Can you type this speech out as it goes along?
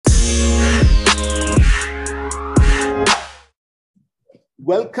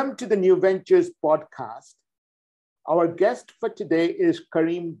Welcome to the New Ventures podcast. Our guest for today is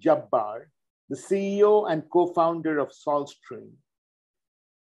Kareem Jabbar, the CEO and co-founder of SolStream.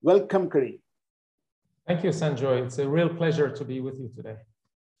 Welcome, Kareem. Thank you, Sanjoy. It's a real pleasure to be with you today.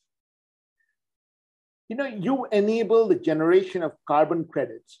 You enable the generation of carbon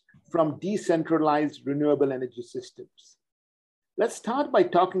credits from decentralized renewable energy systems. Let's start by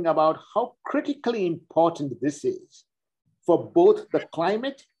talking about how critically important this is for both the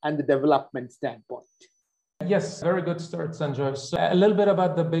climate and the development standpoint. Yes, very good start, Sanjoy. So a little bit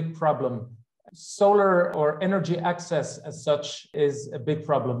about the big problem. Solar or energy access as such is a big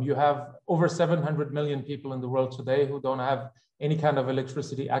problem. You have over 700 million people in the world today who don't have any kind of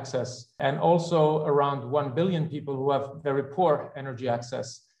electricity access, and also around 1 billion people who have very poor energy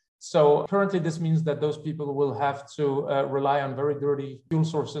access. So currently, this means that those people will have to rely on very dirty fuel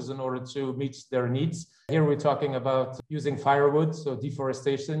sources in order to meet their needs. Here we're talking about using firewood, so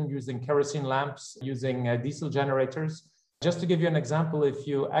deforestation, using kerosene lamps, using diesel generators. Just to give you an example, if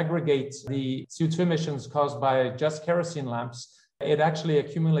you aggregate the CO2 emissions caused by just kerosene lamps, it actually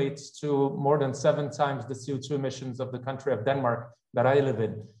accumulates to more than 7 times the CO2 emissions of the country of Denmark that I live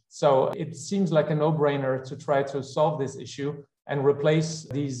in. So it seems like a no-brainer to try to solve this issue and replace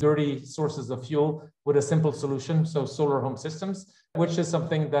these dirty sources of fuel with a simple solution, so solar home systems, which is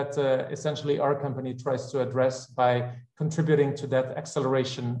something that essentially our company tries to address by contributing to that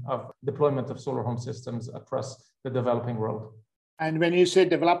acceleration of deployment of solar home systems across the developing world. And when you say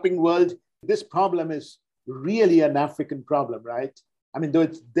developing world, this problem is really an African problem, right? I mean, though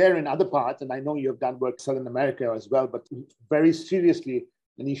it's there in other parts, and I know you've done work in Southern America as well, but very seriously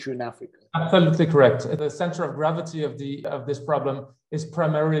an issue in Africa. Absolutely correct. The center of gravity of this problem is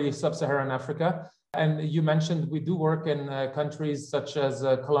primarily sub-Saharan Africa. And you mentioned we do work in countries such as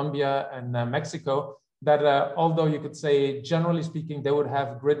Colombia and Mexico, that although you could say, generally speaking, they would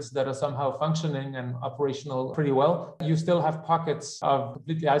have grids that are somehow functioning and operational pretty well, you still have pockets of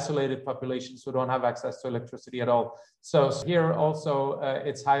completely isolated populations who don't have access to electricity at all. So here also,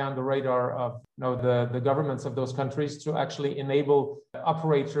 it's high on the radar of the governments of those countries to actually enable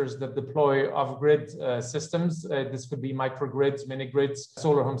operators that deploy off-grid systems. This could be microgrids, mini-grids,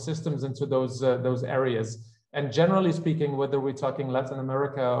 solar home systems into those areas. And generally speaking, whether we're talking Latin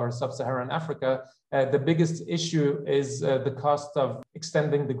America or sub-Saharan Africa, the biggest issue is the cost of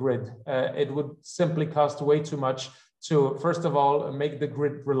extending the grid. It would simply cost way too much to, first of all, make the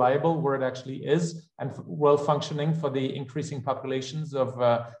grid reliable where it actually is and well functioning for the increasing populations of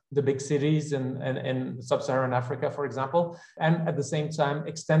the big cities in sub-Saharan Africa, for example, and at the same time,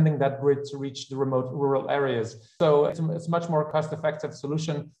 extending that grid to reach the remote rural areas. So it's a much more cost-effective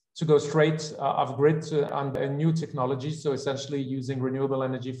solution to go straight off grid on a new technology. So essentially using renewable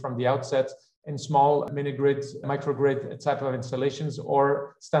energy from the outset in small mini-grid, microgrid type of installations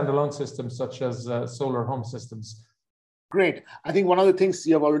or standalone systems such as solar home systems. Great. I think one of the things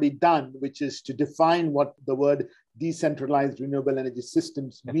you have already done, which is to define what the word decentralized renewable energy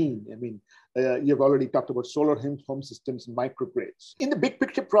systems mean. I mean, you've already talked about solar home systems and microgrids. In the big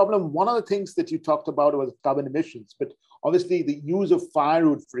picture problem, one of the things that you talked about was carbon emissions, but obviously the use of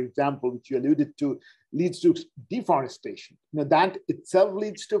firewood, for example, which you alluded to, leads to deforestation. That itself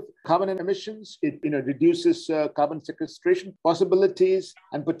leads to carbon emissions. It reduces carbon sequestration possibilities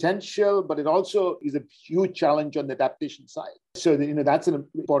and potential, but it also is a huge challenge on the adaptation side. So that's an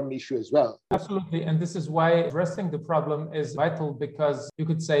important issue as well. Absolutely. And this is why addressing the problem is vital, because you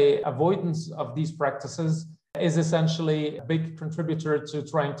could say avoidance of these practices is essentially a big contributor to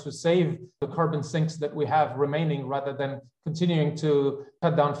trying to save the carbon sinks that we have remaining, rather than continuing to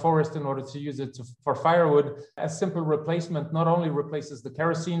cut down forest in order to use it for firewood. A simple replacement not only replaces the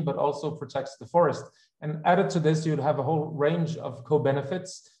kerosene, but also protects the forest. And added to this, you'd have a whole range of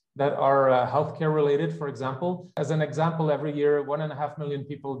co-benefits that are healthcare related, for example. As an example, every year, 1.5 million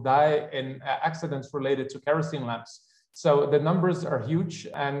people die in accidents related to kerosene lamps. So the numbers are huge,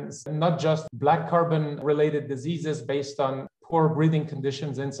 and not just black carbon related diseases based on poor breathing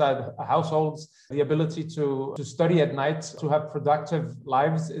conditions inside households. The ability to study at night, to have productive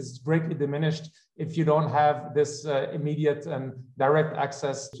lives is greatly diminished if you don't have this immediate and direct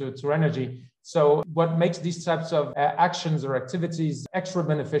access to energy. So what makes these types of actions or activities extra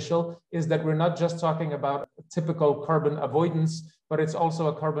beneficial is that we're not just talking about typical carbon avoidance, but it's also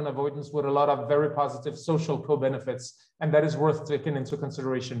a carbon avoidance with a lot of very positive social co-benefits. And that is worth taking into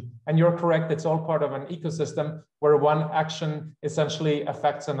consideration. And you're correct, it's all part of an ecosystem where one action essentially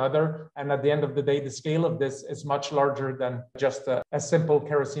affects another. And at the end of the day, the scale of this is much larger than just a simple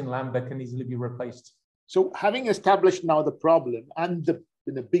kerosene lamp that can easily be replaced. So having established now the problem and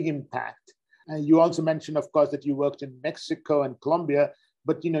the big impact, and you also mentioned, of course, that you worked in Mexico and Colombia.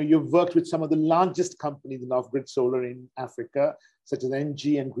 but you've worked with some of the largest companies in off-grid solar in Africa, such as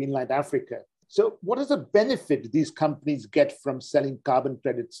ENGIE and Greenlight Africa. So what is the benefit these companies get from selling carbon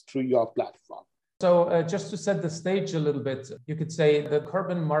credits through your platform? So just to set the stage a little bit, you could say the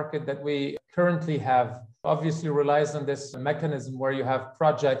carbon market that we currently have obviously relies on this mechanism where you have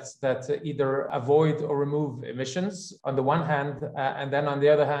projects that either avoid or remove emissions on the one hand, and then on the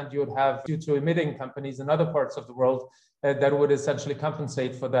other hand, you would have CO2 emitting companies in other parts of the world that would essentially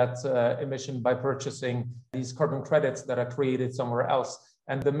compensate for that emission by purchasing these carbon credits that are created somewhere else.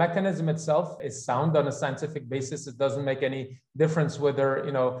 And the mechanism itself is sound on a scientific basis. It doesn't make any difference whether,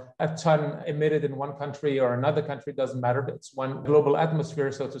 a ton emitted in one country or another country, doesn't matter. It's one global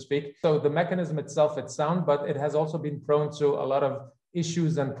atmosphere, so to speak. So the mechanism itself, it's sound, but it has also been prone to a lot of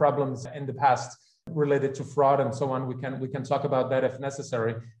issues and problems in the past related to fraud and so on. We can talk about that if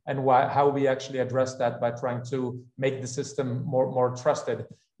necessary, and how we actually address that by trying to make the system more trusted.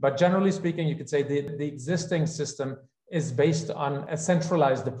 But generally speaking, you could say the existing system is based on a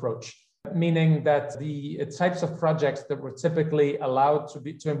centralized approach, meaning that the types of projects that were typically allowed to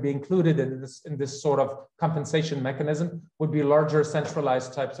be included in this sort of compensation mechanism would be larger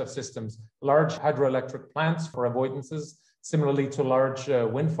centralized types of systems, large hydroelectric plants for avoidances, similarly to large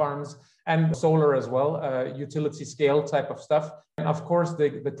wind farms, and solar as well, utility scale type of stuff. And of course,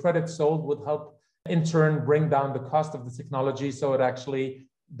 the credits sold would help in turn bring down the cost of the technology so it actually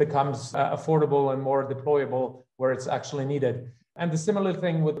becomes affordable and more deployable where it's actually needed. And the similar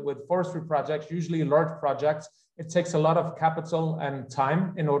thing with forestry projects, usually large projects, it takes a lot of capital and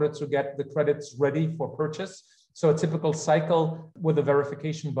time in order to get the credits ready for purchase. So a typical cycle with a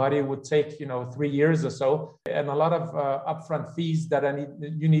verification body would take 3 years or so, and a lot of upfront fees that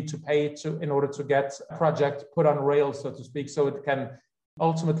you need to pay in order to get a project put on rails, so to speak, so it can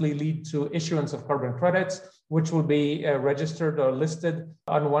ultimately lead to issuance of carbon credits, which will be registered or listed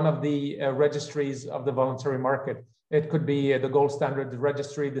on one of the registries of the voluntary market. It could be the gold standard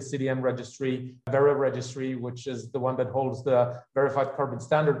registry, the CDM registry, Verra registry, which is the one that holds the verified carbon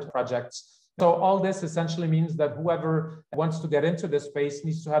standard projects. So all this essentially means that whoever wants to get into this space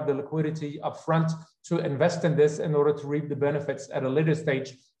needs to have the liquidity upfront to invest in this in order to reap the benefits at a later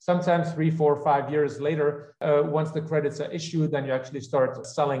stage. Sometimes 3, 4, 5 years later, once the credits are issued, then you actually start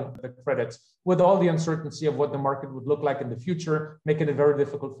selling the credits with all the uncertainty of what the market would look like in the future, making it very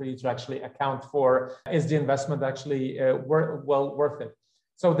difficult for you to actually account for, is the investment actually worth it?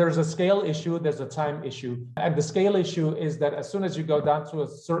 So there's a scale issue, there's a time issue. And the scale issue is that as soon as you go down to a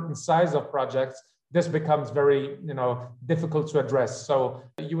certain size of projects, this becomes very, difficult to address. So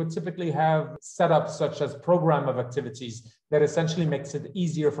you would typically have setups such as program of activities that essentially makes it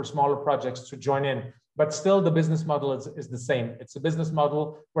easier for smaller projects to join in. But still, the business model is the same. It's a business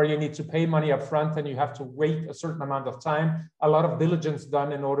model where you need to pay money up front and you have to wait a certain amount of time, a lot of diligence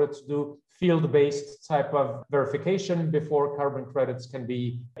done in order to do field-based type of verification before carbon credits can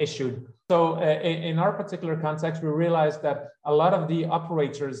be issued. So in our particular context, we realized that a lot of the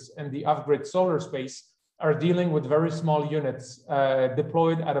operators in the off-grid solar space are dealing with very small units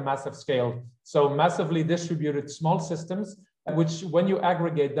deployed at a massive scale. So massively distributed small systems, which when you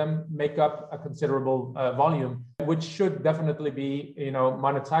aggregate them, make up a considerable volume, which should definitely be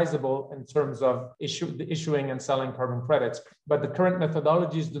monetizable in terms of issuing and selling carbon credits. But the current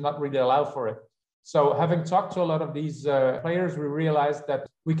methodologies do not really allow for it. So having talked to a lot of these players, we realized that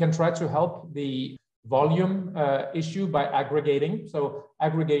we can try to help the volume issue by aggregating. So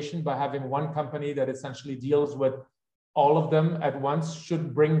aggregation by having one company that essentially deals with all of them at once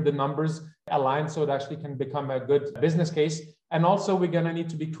should bring the numbers aligned so it actually can become a good business case. And also we're going to need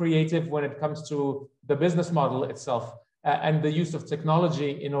to be creative when it comes to the business model itself and the use of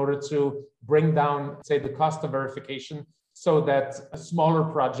technology in order to bring down, say, the cost of verification so that a smaller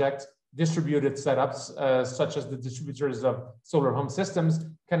project, distributed setups, such as the distributors of solar home systems,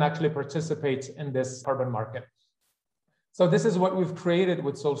 can actually participate in this carbon market. So this is what we've created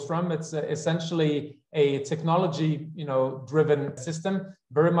with Solstrom. It's essentially a technology-driven system,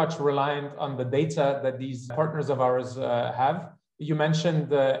 very much reliant on the data that these partners of ours have. You mentioned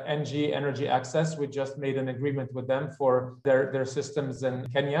the ENGIE Energy Access. We just made an agreement with them for their systems in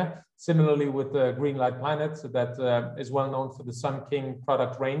Kenya. Similarly with Greenlight Planet, that is well known for the Sun King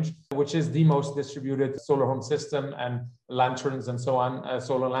product range, which is the most distributed solar home system and lanterns and so on,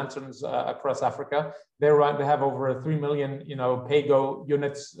 solar lanterns across Africa. They have over 3 million, PAYGO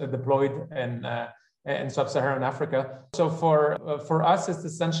units deployed in sub-Saharan Africa. So for us, it's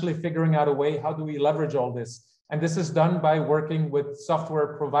essentially figuring out a way, how do we leverage all this? And this is done by working with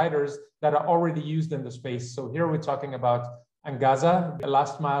software providers that are already used in the space. So here we're talking about and Gaza,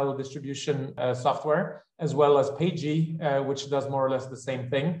 last mile distribution software, as well as PayG, which does more or less the same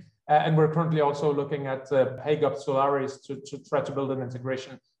thing. And we're currently also looking at PayGup Solaris to try to build an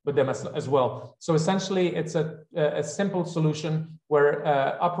integration with them as well. So essentially, it's a simple solution where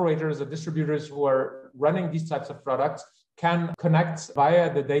operators or distributors who are running these types of products can connect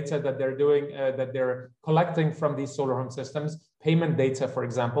via the data that they're doing, that they're collecting from these solar home systems, payment data, for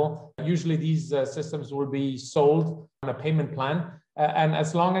example. Usually these systems will be sold on a payment plan. And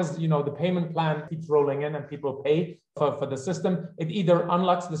as long as the payment plan keeps rolling in and people pay for the system, it either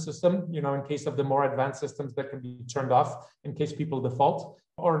unlocks the system, in case of the more advanced systems that can be turned off in case people default,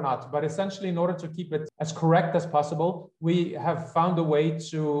 or not. But essentially, in order to keep it as correct as possible, we have found a way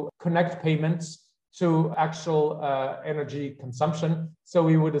to connect payments to actual energy consumption. So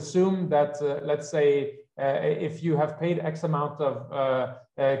we would assume that, let's say, if you have paid X amount of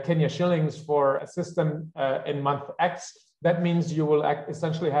Kenya shillings for a system in month X, that means you will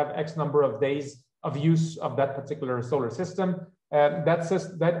essentially have X number of days of use of that particular solar system.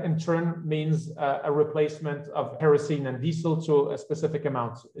 That in turn means a replacement of kerosene and diesel to a specific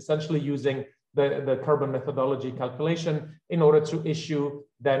amount, essentially using the carbon methodology calculation in order to issue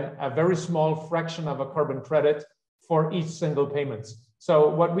then a very small fraction of a carbon credit for each single payment. So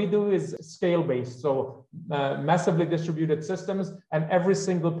what we do is scale-based, so massively distributed systems, and every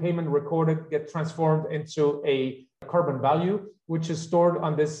single payment recorded gets transformed into a carbon value, which is stored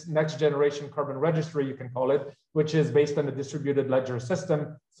on this next generation carbon registry, you can call it, which is based on a distributed ledger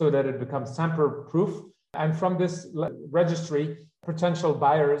system so that it becomes tamper-proof. And from this registry, potential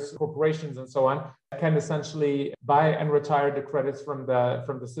buyers, corporations, and so on, can essentially buy and retire the credits from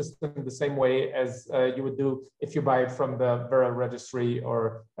the system the same way as you would do if you buy it from the Verra registry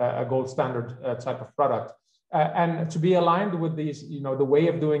or a gold standard type of product. And to be aligned with these, the way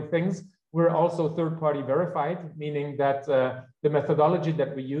of doing things, we're also third-party verified, meaning that the methodology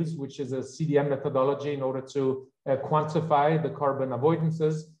that we use, which is a CDM methodology in order to quantify the carbon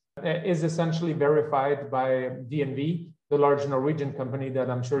avoidances, is essentially verified by DNV, the large Norwegian company that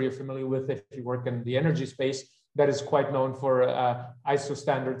I'm sure you're familiar with if you work in the energy space, that is quite known for ISO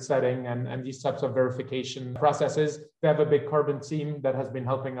standard setting and these types of verification processes. They have a big carbon team that has been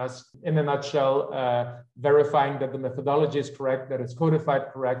helping us, in a nutshell, verifying that the methodology is correct, that it's codified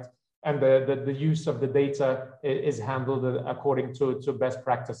correct, and the use of the data is handled according to best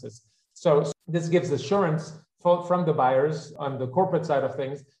practices. So this gives assurance from the buyers on the corporate side of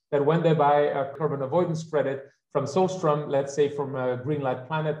things that when they buy a carbon avoidance credit from Solstrom, let's say from a Greenlight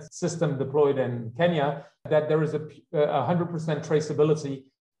Planet system deployed in Kenya, that there is a 100% traceability,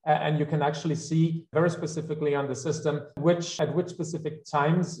 and you can actually see very specifically on the system at which specific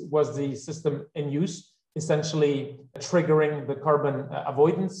times was the system in use, essentially triggering the carbon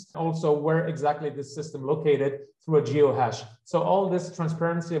avoidance. Also, where exactly this system located through a geohash. So all this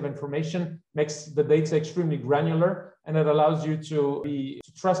transparency of information makes the data extremely granular, and it allows you to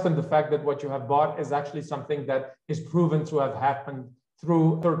trust in the fact that what you have bought is actually something that is proven to have happened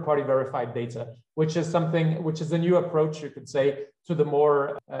through third-party verified data, which is a new approach, you could say, to the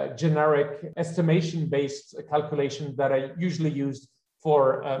more generic estimation-based calculation that are usually used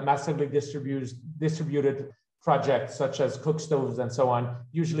for massively distributed projects such as cook stoves and so on.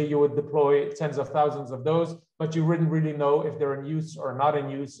 Usually you would deploy tens of thousands of those, but you wouldn't really know if they're in use or not in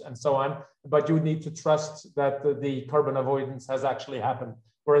use and so on. But you would need to trust that the carbon avoidance has actually happened.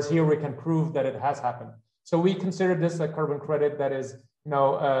 Whereas here we can prove that it has happened. So we consider this a carbon credit that is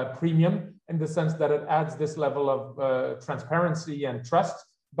premium in the sense that it adds this level of transparency and trust,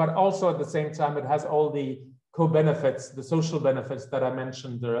 but also at the same time, it has all the co-benefits, the social benefits that I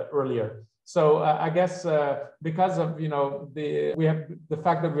mentioned earlier. So I guess because of the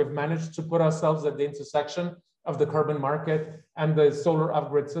fact that we've managed to put ourselves at the intersection of the carbon market and the solar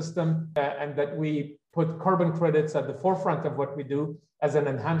off-grid system, and that we put carbon credits at the forefront of what we do as an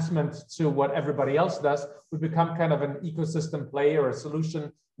enhancement to what everybody else does, we become kind of an ecosystem play or a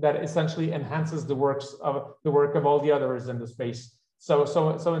solution that essentially enhances the work of all the others in the space.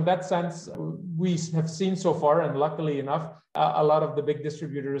 So in that sense, we have seen so far, and luckily enough, a lot of the big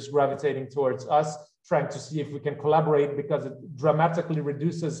distributors gravitating towards us, trying to see if we can collaborate, because it dramatically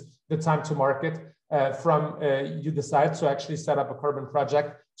reduces the time to market from you decide to actually set up a carbon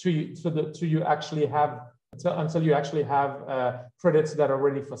project until you actually have credits that are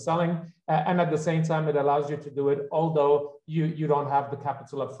ready for selling. And at the same time, it allows you to do it, although you don't have the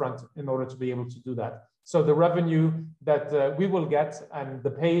capital up front in order to be able to do that. So the revenue that we will get and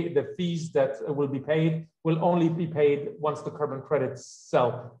the fees that will be paid will only be paid once the carbon credits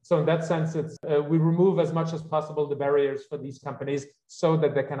sell. So in that sense, we remove as much as possible the barriers for these companies so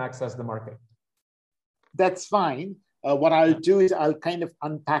that they can access the market. That's fine. What I'll do is I'll kind of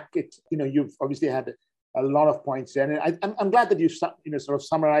unpack it. You've obviously had a lot of points there, and I'm glad that you sort of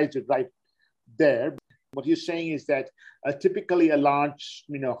summarized it right there. What you're saying is that typically a large,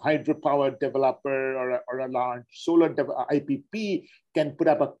 hydropower developer or a large solar IPP can put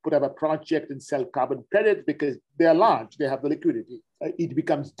up a project and sell carbon credits because they are large, they have the liquidity. It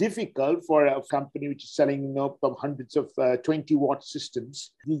becomes difficult for a company which is selling from hundreds of 20-watt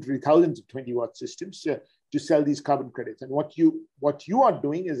systems, literally thousands of 20-watt systems, to sell these carbon credits. And what you are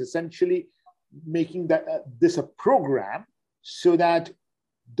doing is essentially making this a program so that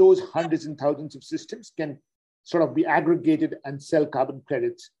those hundreds and thousands of systems can sort of be aggregated and sell carbon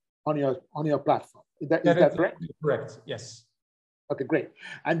credits on your platform. Is that correct? Correct, yes. Okay, great.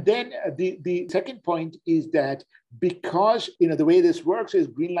 And then the second point is that because the way this works is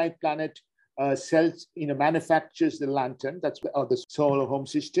Greenlight Planet sells, manufactures the lantern, that's the solar home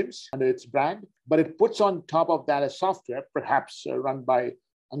systems under its brand, but it puts on top of that a software, perhaps run by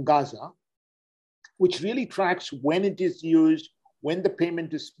Angaza, which really tracks when it is used, when the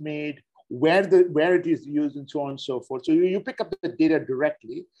payment is made, where it is used, and so on and so forth. So you pick up the data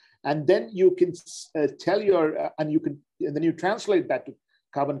directly, and then you can tell and then you translate that to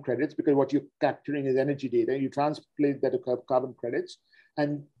carbon credits, because what you're capturing is energy data. You translate that to carbon credits,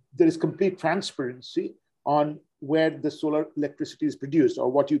 and there is complete transparency on where the solar electricity is produced, or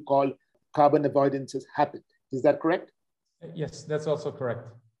what you call carbon avoidance has happened. Is that correct? Yes, that's also correct.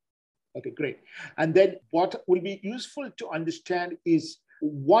 Okay, great. And then what will be useful to understand is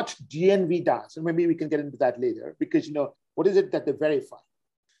what DNV does. And maybe we can get into that later, because, what is it that they verify?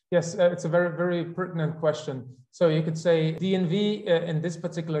 Yes, it's a very, very pertinent question. So you could say DNV, in this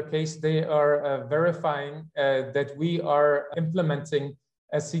particular case, they are verifying that we are implementing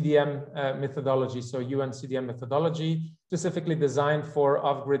a CDM methodology, so UN CDM methodology, specifically designed for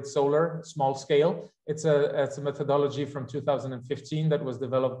off-grid solar, small scale. It's a methodology from 2015 that was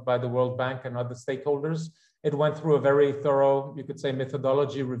developed by the World Bank and other stakeholders. It went through a very thorough, you could say,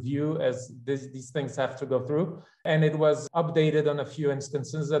 methodology review, as these things have to go through. And it was updated on a few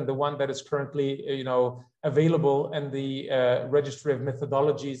instances. And the one that is currently, available in the Registry of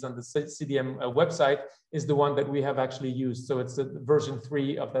Methodologies on the CDM website is the one that we have actually used. So it's version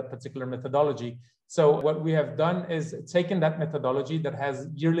 3 of that particular methodology. So what we have done is taken that methodology that has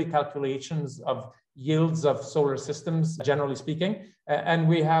yearly calculations of yields of solar systems, generally speaking, and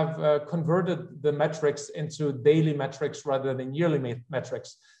we have converted the metrics into daily metrics rather than yearly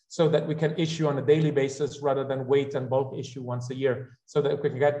metrics, so that we can issue on a daily basis rather than wait and bulk issue once a year, so that we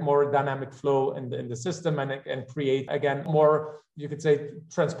can get more dynamic flow in the system and create, again, more, you could say,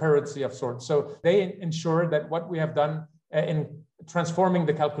 transparency of sorts. So they ensure that what we have done in transforming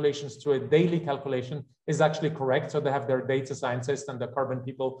the calculations to a daily calculation is actually correct. So they have their data scientists and the carbon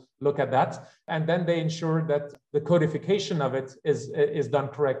people look at that. And then they ensure that the codification of it is done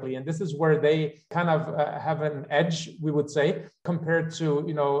correctly. And this is where they kind of have an edge, we would say, compared to,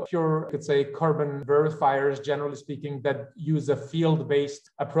 pure, could say, carbon verifiers, generally speaking, that use a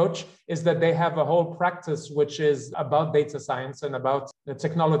field-based approach, is that they have a whole practice which is about data science and about the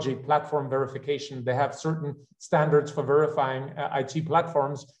technology platform verification. They have certain standards for verifying IT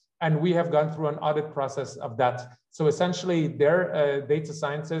platforms, and we have gone through an audit process of that. So essentially, their data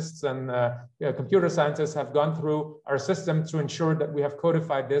scientists and computer scientists have gone through our system to ensure that we have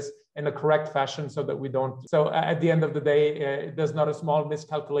codified this in a correct fashion, so that we don't. So at the end of the day, there's not a small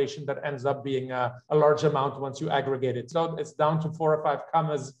miscalculation that ends up being a large amount once you aggregate it. So it's down to 4 or 5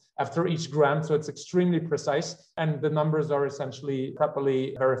 commas after each gram. So it's extremely precise, and the numbers are essentially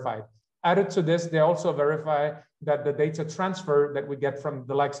properly verified. Added to this, they also verify that the data transfer that we get from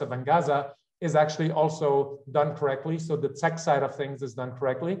the likes of Angaza is actually also done correctly. So the tech side of things is done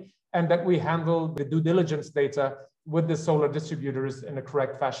correctly, and that we handle the due diligence data with the solar distributors in a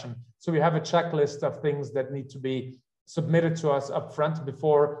correct fashion. So we have a checklist of things that need to be submitted to us upfront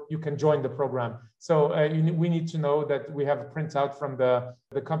before you can join the program. So we need to know that we have a printout from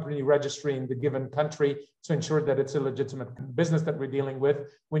the company registry in the given country to ensure that it's a legitimate business that we're dealing with.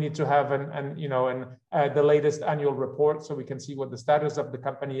 We need to have the latest annual report, so we can see what the status of the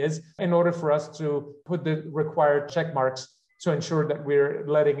company is, in order for us to put the required check marks to ensure that we're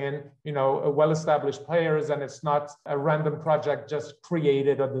letting in, well-established players, and it's not a random project just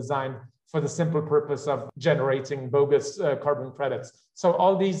created or designed for the simple purpose of generating bogus carbon credits. So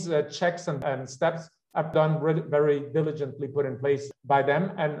all these checks and steps are done very diligently, put in place by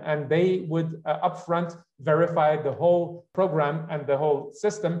them, and they would upfront verify the whole program and the whole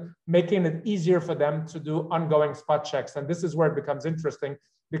system, making it easier for them to do ongoing spot checks. And this is where it becomes interesting,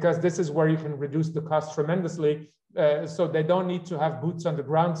 because this is where you can reduce the cost tremendously. So they don't need to have boots on the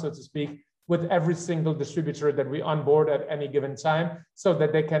ground, so to speak, with every single distributor that we onboard at any given time, so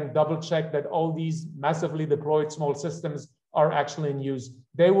that they can double check that all these massively deployed small systems are actually in use.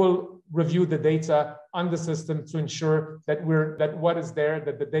 They will review the data on the system to ensure that what is there,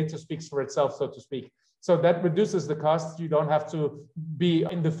 that the data speaks for itself, so to speak. So that reduces the cost. You don't have to be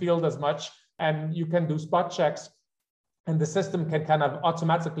in the field as much, and you can do spot checks, and the system can kind of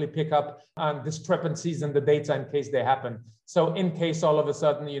automatically pick up on discrepancies in the data in case they happen. So in case all of a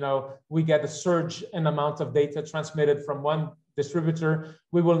sudden, we get a surge in amount of data transmitted from one distributor,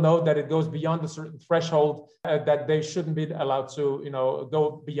 we will know that it goes beyond a certain threshold that they shouldn't be allowed to,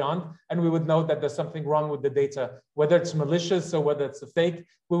 go beyond. And we would know that there's something wrong with the data, whether it's malicious or whether it's a fake.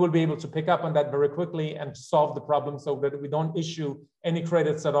 We will be able to pick up on that very quickly and solve the problem so that we don't issue any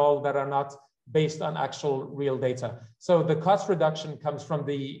credits at all that are not based on actual real data. So the cost reduction comes from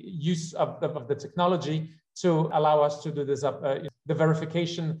the use of the technology to allow us to do this the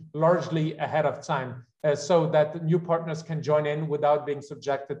verification largely ahead of time, so that new partners can join in without being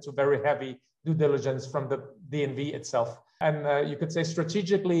subjected to very heavy due diligence from the DNV itself. And you could say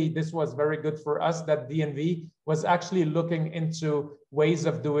strategically, this was very good for us that DNV was actually looking into ways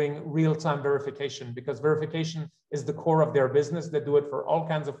of doing real-time verification, because verification is the core of their business. They do it for all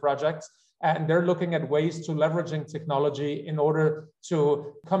kinds of projects. And they're looking at ways to leveraging technology in order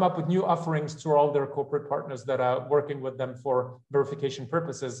to come up with new offerings to all their corporate partners that are working with them for verification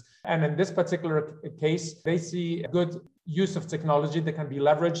purposes. And in this particular case, they see good use of technology that can be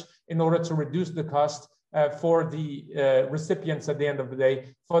leveraged in order to reduce the cost for the recipients at the end of the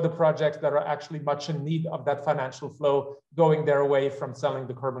day, for the projects that are actually much in need of that financial flow going their way from selling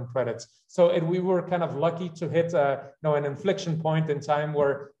the carbon credits. So we were kind of lucky to hit an inflection point in time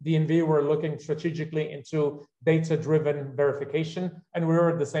where DNV were looking strategically into data-driven verification, and we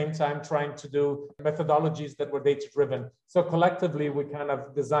were at the same time trying to do methodologies that were data-driven. So collectively, we kind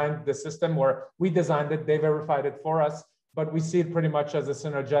of designed the system where we designed it, they verified it for us, but we see it pretty much as a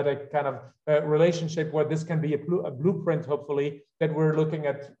synergetic kind of relationship where this can be a blueprint, hopefully, that we're looking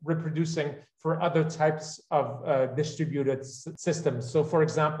at reproducing for other types of distributed systems. So for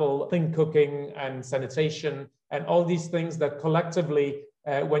example, clean cooking and sanitation and all these things that collectively,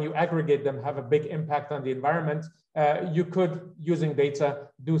 when you aggregate them, have a big impact on the environment. You could, using data,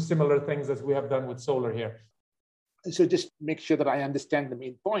 do similar things as we have done with solar here. So just make sure that I understand the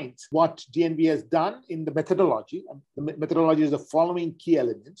main points. What DNV has done in the methodology is the following key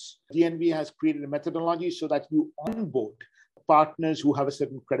elements. DNV has created a methodology so that you onboard partners who have a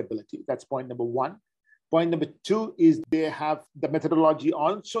certain credibility. That's point number one. Point number two is the methodology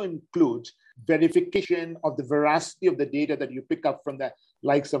also includes verification of the veracity of the data that you pick up from the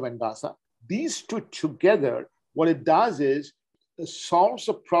likes of Engasa. These two together, what it does is it solves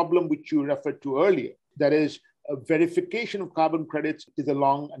a problem which you referred to earlier. That is, a verification of carbon credits is a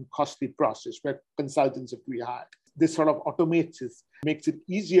long and costly process where consultants have to be hired. This sort of automates it, makes it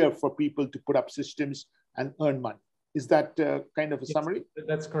easier for people to put up systems and earn money. Is that kind of a summary?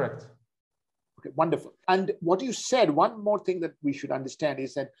 That's correct. Okay, wonderful. And what you said, one more thing that we should understand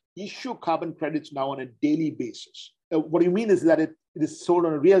is that issue carbon credits now on a daily basis. What you mean is that it is sold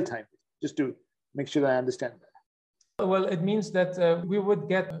on a real-time basis, just to make sure that I understand that. Well, it means that we would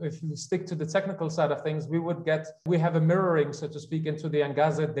get, if you stick to the technical side of things, we have a mirroring, so to speak, into the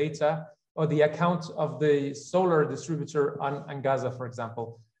Engasa data or the account of the solar distributor on Engasa, for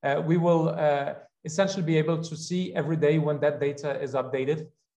example. We will essentially be able to see every day when that data is updated,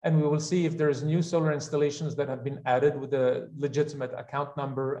 and we will see if there's new solar installations that have been added with a legitimate account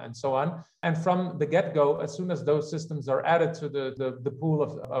number and so on. And from the get-go, as soon as those systems are added to the pool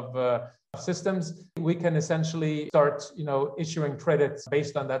of systems, we can essentially start, issuing credits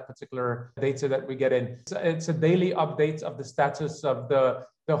based on that particular data that we get in. So it's a daily update of the status of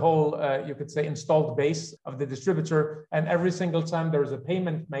the whole, you could say, installed base of the distributor. And every single time there is a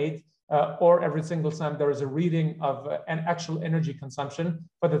payment made, or every single time there is a reading of an actual energy consumption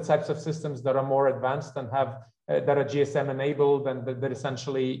for the types of systems that are more advanced and have that are GSM enabled and that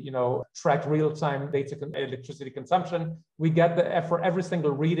essentially, track real-time data electricity consumption. We get for every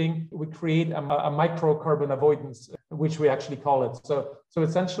single reading, we create a micro carbon avoidance, which we actually call it. So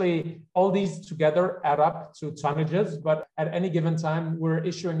essentially all these together add up to tonnages, but at any given time, we're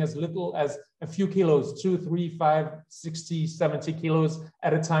issuing as little as a few kilos, 2, 3, 5, 60, 70 kilos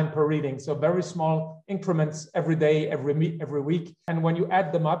at a time per reading. So very small increments every day, every week. And when you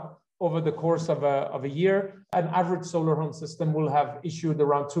add them up, over the course of a year, an average solar home system will have issued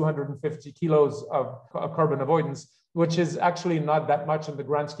around 250 kilos of carbon avoidance. which is actually not that much in the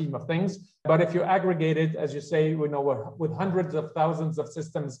grand scheme of things. But if you aggregate it, as you say, with hundreds of thousands of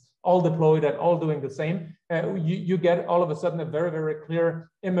systems all deployed and all doing the same, you get all of a sudden a very, very clear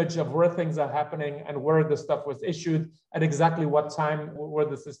image of where things are happening and where the stuff was issued, at exactly what time were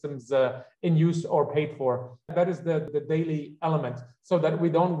the systems in use or paid for. That is the daily element, so that we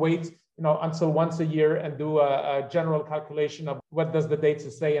don't wait until once a year and do a general calculation of what does the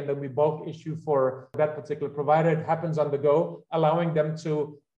data say, and then we bulk issue for that particular provider. It happens on the go, allowing them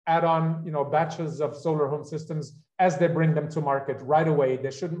to add on batches of solar home systems as they bring them to market right away.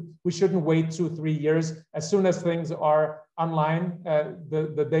 We shouldn't wait 2-3 years. As soon as things are online,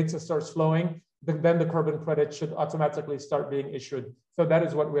 the data starts flowing, then the carbon credit should automatically start being issued. So that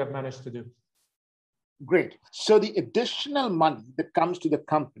is what we have managed to do. Great. So the additional money that comes to the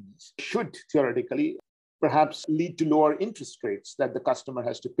companies should theoretically perhaps lead to lower interest rates that the customer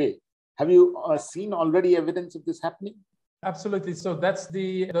has to pay. Have you seen already evidence of this happening? Absolutely. So that's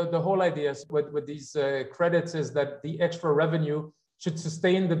the whole idea with these credits, is that the extra revenue should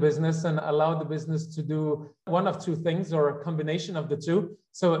sustain the business and allow the business to do one of two things, or a combination of the two.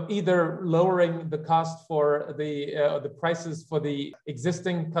 So either lowering the cost for the prices for the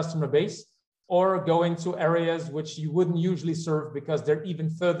existing customer base, or going to areas which you wouldn't usually serve because they're even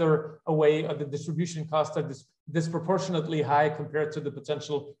further away, or the distribution costs are disproportionately high compared to the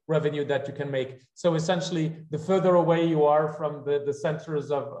potential revenue that you can make. So essentially, the further away you are from the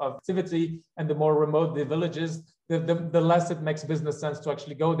centers of activity and the more remote the villages, the less it makes business sense to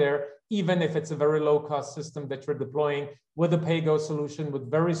actually go there, even if it's a very low cost system that you're deploying with a pay-go solution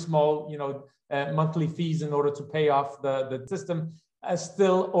with very small monthly fees in order to pay off the system.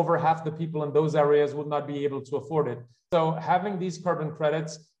 Still over half the people in those areas would not be able to afford it. So having these carbon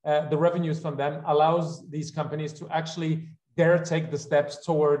credits, the revenues from them allows these companies to actually dare take the steps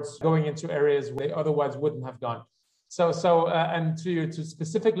towards going into areas where they otherwise wouldn't have gone. And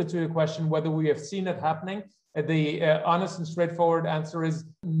specifically to your question, whether we have seen it happening, the honest and straightforward answer is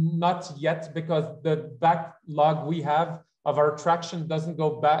not yet, because the backlog we have of our traction doesn't go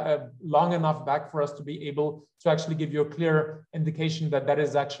back long enough back for us to be able to actually give you a clear indication that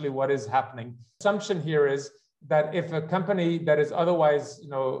is actually what is happening. Assumption here is that if a company that is otherwise,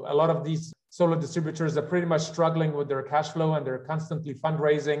 a lot of these solar distributors are pretty much struggling with their cash flow and they're constantly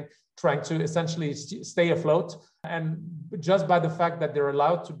fundraising, trying to essentially stay afloat. And just by the fact that they're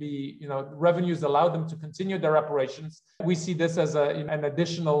allowed to be, revenues allow them to continue their operations, we see this as an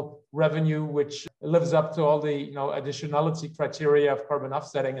additional revenue which lives up to all the additionality criteria of carbon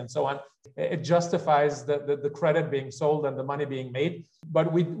offsetting and so on. It justifies the credit being sold and the money being made.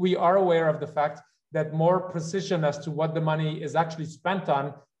 But we are aware of the fact that more precision as to what the money is actually spent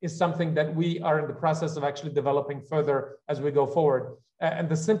on is something that we are in the process of actually developing further as we go forward. And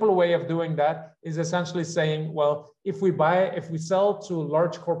the simple way of doing that is essentially saying, well, if we sell to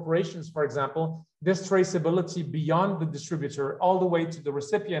large corporations, for example, this traceability beyond the distributor all the way to the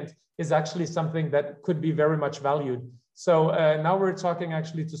recipient is actually something that could be very much valued. So now we're talking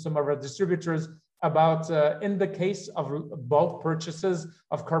actually to some of our distributors about, in the case of bulk purchases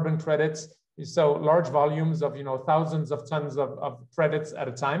of carbon credits, so large volumes of thousands of tons of credits at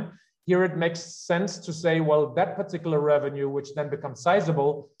a time. Here it makes sense to say, well, that particular revenue, which then becomes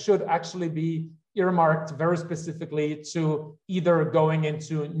sizable, should actually be earmarked very specifically to either going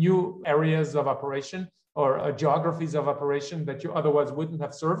into new areas of operation or geographies of operation that you otherwise wouldn't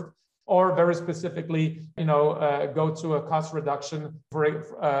have served, or very specifically, go to a cost reduction for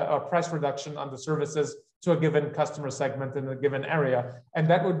a price reduction on the services to a given customer segment in a given area. And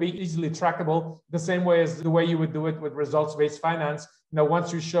that would be easily trackable, the same way as the way you would do it with results-based finance.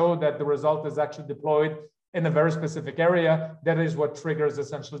 Once you show that the result is actually deployed in a very specific area, that is what triggers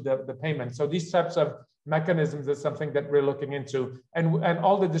essentially the payment. So these types of mechanisms is something that we're looking into. And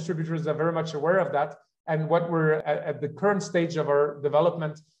all the distributors are very much aware of that. And what we're at the current stage of our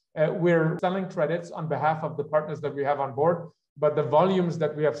development, we're selling credits on behalf of the partners that we have on board, but the volumes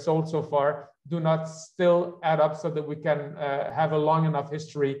that we have sold so far do not still add up so that we can have a long enough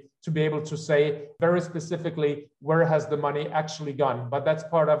history to be able to say very specifically where has the money actually gone. But that's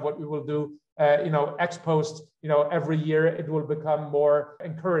part of what we will do, ex post. Every year it will become more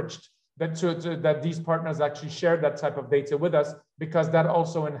encouraged that these partners actually share that type of data with us, because that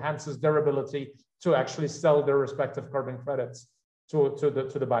also enhances their ability to actually sell their respective carbon credits to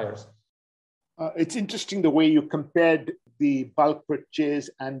the buyers. It's interesting the way you compared the bulk purchase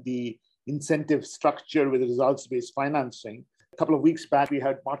and the incentive structure with results-based financing. A couple of weeks back, we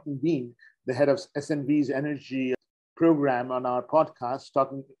had Martin Bean, the head of SNV's energy program, on our podcast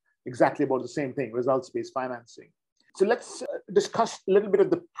talking exactly about the same thing, results-based financing. So let's discuss a little bit of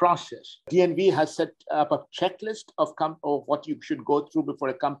the process. DNV has set up a checklist of what you should go through before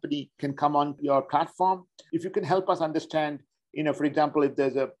a company can come on your platform. If you can help us understand, for example, if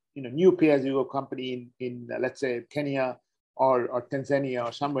there's a new pay-as-you-go company in let's say Kenya or Tanzania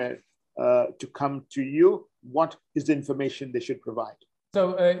or somewhere to come to you, what is the information they should provide?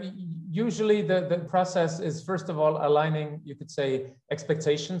 So usually the process is, first of all, aligning, you could say,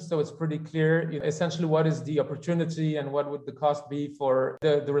 expectations. So it's pretty clear, essentially, what is the opportunity and what would the cost be for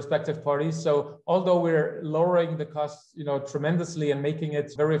the respective parties. So although we're lowering the costs, tremendously and making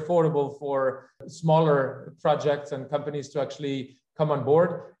it very affordable for smaller projects and companies to actually come on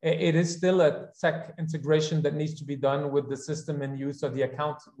board, it is still a tech integration that needs to be done with the system in use, or the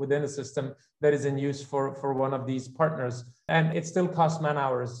account within a system that is in use for one of these partners. And it still costs man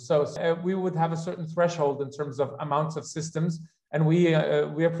hours. So we would have a certain threshold in terms of amounts of systems. And we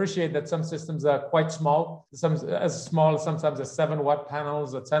appreciate that some systems are quite small, some as small sometimes as 7-watt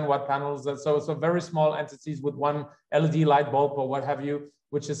panels or 10-watt panels. So very small entities with one LED light bulb or what have you,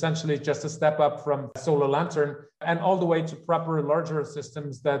 which essentially is just a step up from solar lantern, and all the way to proper larger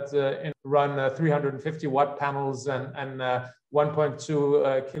systems that run 350-watt panels and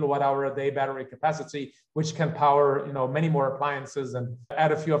 1.2 kilowatt hour a day battery capacity, which can power many more appliances. And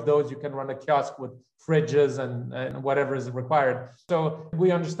add a few of those, you can run a kiosk with fridges and whatever is required. So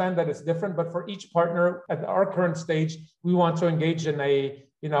we understand that it's different, but for each partner at our current stage, we want to engage in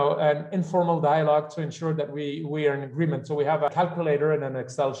an informal dialogue to ensure that we are in agreement. So we have a calculator and an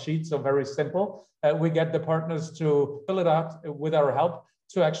Excel sheet, so very simple. We get the partners to fill it out with our help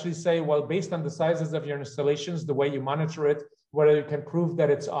to actually say, well, based on the sizes of your installations, the way you monitor it, whether you can prove that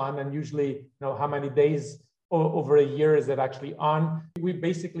it's on, and usually, how many days over a year is it actually on. We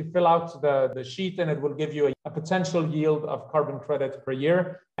basically fill out the sheet, and it will give you a potential yield of carbon credits per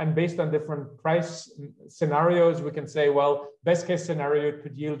year. And based on different price scenarios, we can say, well, best case scenario, it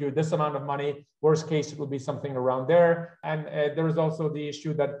could yield you this amount of money. Worst case, it will be something around there. And there is also the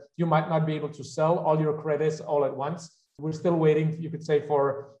issue that you might not be able to sell all your credits all at once. We're still waiting, you could say,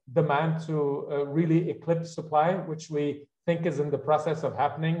 for demand to really eclipse supply, which we think is in the process of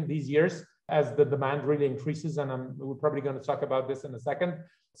happening these years as the demand really increases. And we're probably going to talk about this in a second.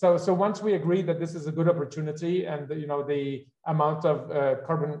 So once we agree that this is a good opportunity and the amount of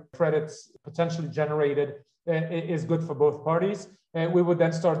carbon credits potentially generated is good for both parties, we would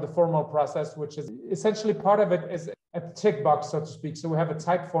then start the formal process, which is essentially part of it is a tick box, so to speak. So we have a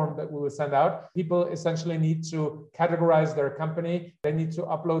type form that we will send out. People essentially need to categorize their company. They need to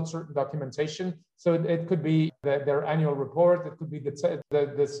upload certain documentation. So it could be their annual report. It could be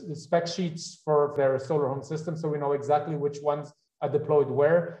the spec sheets for their solar home system, so we know exactly which ones are deployed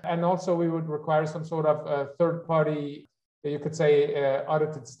where. And also we would require some sort of third-party, you could say,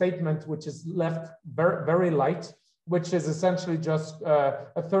 audited statement, which is left very, very light, which is essentially just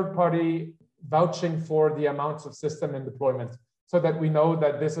a third-party vouching for the amounts of system in deployment, so that we know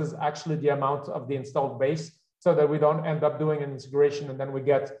that this is actually the amount of the installed base, so that we don't end up doing an integration and then we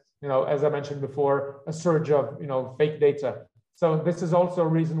get, as I mentioned before, a surge of, fake data. So this is also a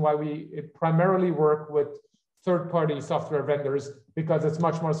reason why we primarily work with third-party software vendors, because it's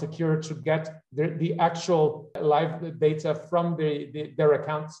much more secure to get the actual live data from their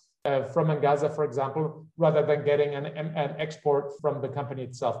accounts from Angaza, for example, rather than getting an export from the company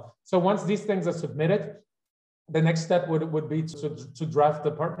itself. So once these things are submitted, the next step would be to draft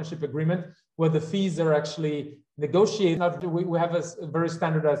the partnership agreement, where the fees are actually negotiated. We have a very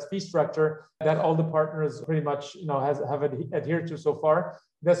standardized fee structure that all the partners pretty much have adhered to so far.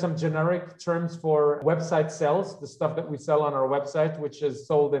 There's some generic terms for website sales, the stuff that we sell on our website, which is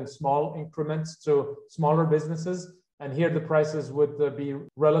sold in small increments to smaller businesses. And here the prices would be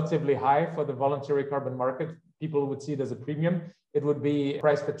relatively high for the voluntary carbon market. People would see it as a premium. It would be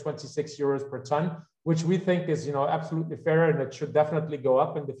priced at 26 euros per ton, which we think is absolutely fair, and it should definitely go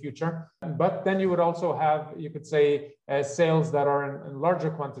up in the future. But then you would also have, you could say, sales that are in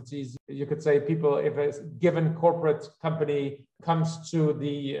larger quantities. You could say people, if a given corporate company comes to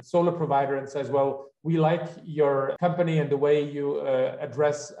the solar provider and says, well, we like your company and the way you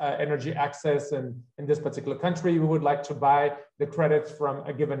address energy access in this particular country. We would like to buy the credits from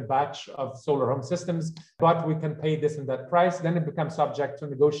a given batch of solar home systems, but we can pay this and that price. Then it becomes subject to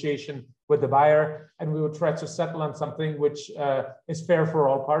negotiation with the buyer, and we would try to settle on something which is fair for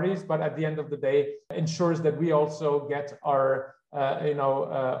all parties, but at the end of the day ensures that we also get our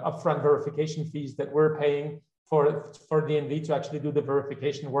upfront verification fees that we're paying for DNV to actually do the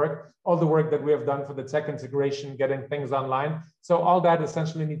verification work, all the work that we have done for the tech integration, getting things online. So all that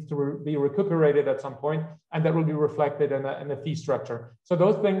essentially needs to be recuperated at some point, and that will be reflected in a fee structure. So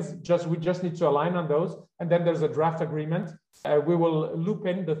those things, we just need to align on those. And then there's a draft agreement. We will loop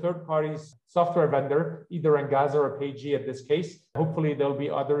in the third party's software vendor, either Engaza or PayG at this case. Hopefully there'll be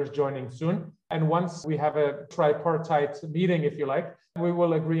others joining soon. And once we have a tripartite meeting, if you like, we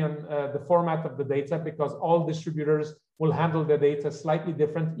will agree on the format of the data, because all distributors will handle the data slightly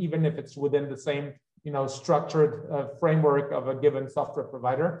different, even if it's within the same structured framework of a given software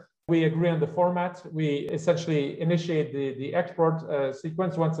provider. We agree on the format. We essentially initiate the export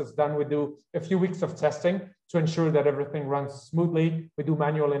sequence. Once it's done, we do a few weeks of testing to ensure that everything runs smoothly. We do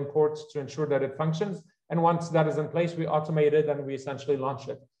manual imports to ensure that it functions. And once that is in place, we automate it and we essentially launch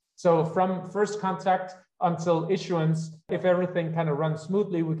it. So from first contact until issuance, if everything kind of runs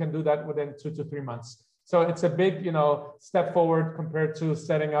smoothly, we can do that within 2 to 3 months. So it's a big, step forward compared to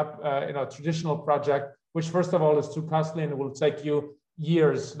setting up, a traditional project, which first of all is too costly and it will take you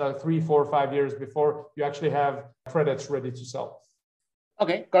years, 3, 4, 5 years before you actually have credits ready to sell.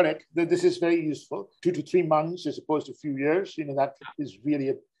 Okay, got it. This is very useful. 2 to 3 months as opposed to a few years. That is really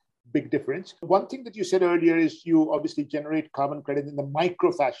a big difference. One thing that you said earlier is you obviously generate carbon credit in the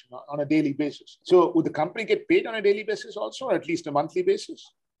micro fashion on a daily basis. So would the company get paid on a daily basis also, or at least a monthly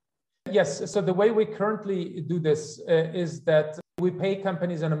basis? Yes. So the way we currently do this is that we pay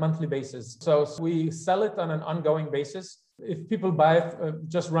companies on a monthly basis. So we sell it on an ongoing basis. If people buy it,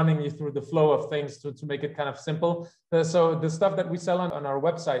 just running you through the flow of things to make it kind of simple. So the stuff that we sell on our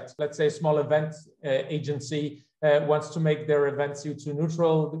website, let's say a small event agency wants to make their event CO2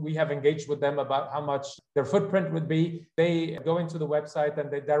 neutral. We have engaged with them about how much their footprint would be. They go into the website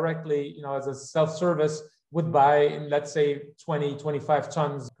and they directly, as a self-service, would buy, let's say, 20, 25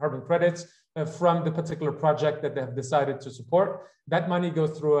 tons carbon credits from the particular project that they have decided to support. That money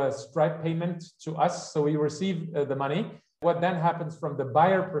goes through a Stripe payment to us. So we receive the money. What then happens from the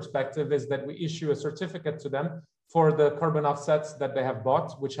buyer perspective is that we issue a certificate to them for the carbon offsets that they have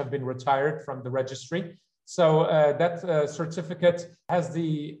bought, which have been retired from the registry. So that certificate has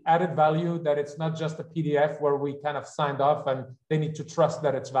the added value that it's not just a PDF where we kind of signed off and they need to trust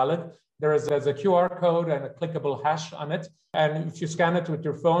that it's valid. There's a QR code and a clickable hash on it. And if you scan it with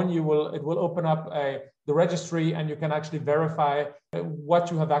your phone, it will open up the registry and you can actually verify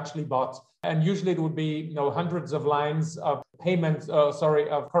what you have actually bought. And usually it would be hundreds of lines of payments,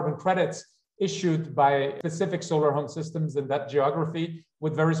 of carbon credits issued by specific solar home systems in that geography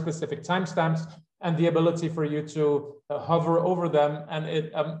with very specific timestamps and the ability for you to hover over them, and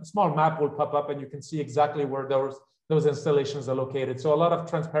a small map will pop up and you can see exactly where those installations are located. So a lot of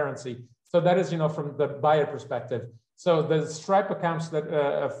transparency. So that is, from the buyer perspective. So the Stripe accounts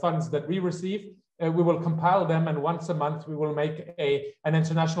funds that we receive, we will compile them, and once a month we will make an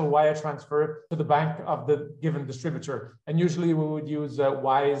international wire transfer to the bank of the given distributor. And usually we would use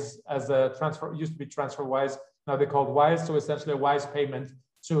Wise as a transfer. It used to be TransferWise, now they're called Wise. So essentially a Wise payment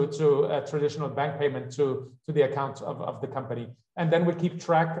to a traditional bank payment to the account of the company. And then we keep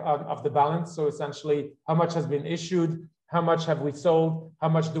track of the balance. So essentially how much has been issued, how much have we sold, how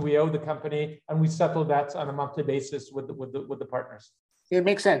much do we owe the company, and we settle that on a monthly basis with the partners. It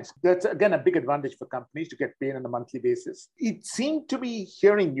makes sense. That's, again, a big advantage for companies to get paid on a monthly basis. It seemed to be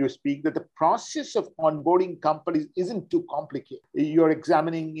hearing you speak that the process of onboarding companies isn't too complicated. You're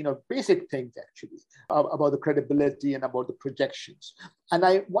examining, basic things actually about the credibility and about the projections. And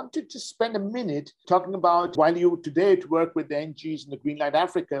I wanted to spend a minute talking about, while you today to work with the NGs in the Greenlight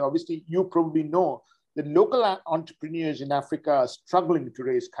Africa, obviously you probably know that local entrepreneurs in Africa are struggling to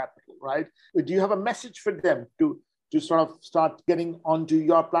raise capital, right? Do you have a message for them to sort of start getting onto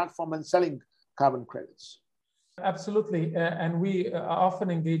your platform and selling carbon credits? Absolutely. And we are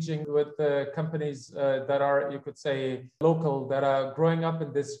often engaging with companies that are, you could say, local, that are growing up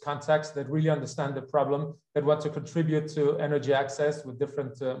in this context, that really understand the problem, that want to contribute to energy access with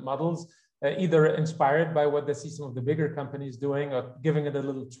different models, either inspired by what they see some of the bigger companies doing or giving it a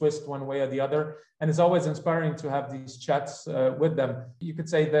little twist one way or the other. And it's always inspiring to have these chats with them. You could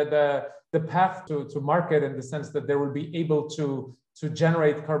say that the path to market, in the sense that they will be able to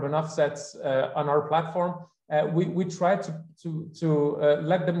generate carbon offsets on our platform, we try to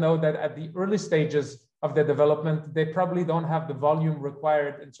let them know that at the early stages of their development, they probably don't have the volume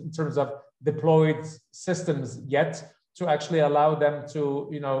required in terms of deployed systems yet to actually allow them to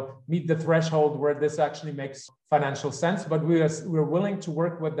meet the threshold where this actually makes financial sense. But we're willing to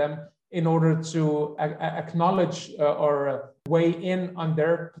work with them in order to acknowledge or weigh in on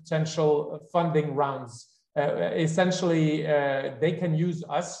their potential funding rounds. Essentially, they can use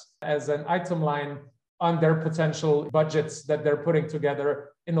us as an item line on their potential budgets that they're putting together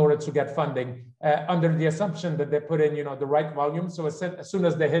in order to get funding, under the assumption that they put in, the right volume. So as soon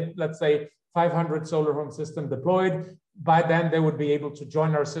as they hit, let's say, 500 solar home system deployed, by then they would be able to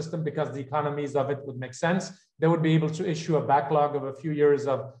join our system because the economies of it would make sense. They would be able to issue a backlog of a few years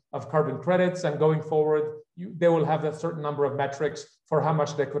of carbon credits, and going forward, they will have a certain number of metrics for how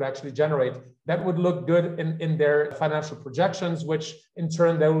much they could actually generate. That would look good in their financial projections, which in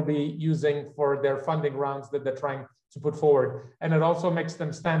turn they will be using for their funding rounds that they're trying to put forward. And it also makes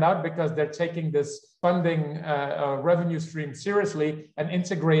them stand out because they're taking this funding revenue stream seriously and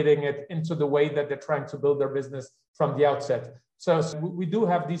integrating it into the way that they're trying to build their business from the outset. So we do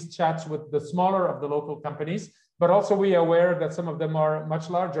have these chats with the smaller of the local companies, but also we are aware that some of them are much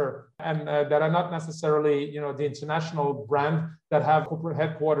larger and that are not necessarily, the international brand that have corporate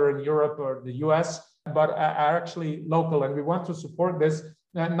headquarters in Europe or the US, but are actually local. And we want to support this,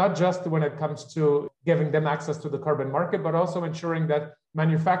 not just when it comes to giving them access to the carbon market, but also ensuring that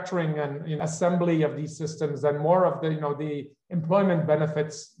manufacturing and assembly of these systems and more of the employment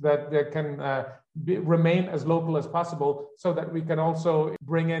benefits that they can remain as local as possible, so that we can also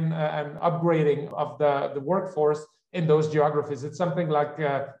bring in an upgrading of the workforce in those geographies. It's something like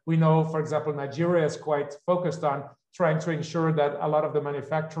we know, for example, Nigeria is quite focused on trying to ensure that a lot of the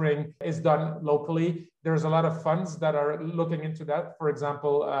manufacturing is done locally. There's a lot of funds that are looking into that. For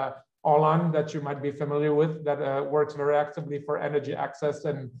example, Olan, that you might be familiar with, that works very actively for energy access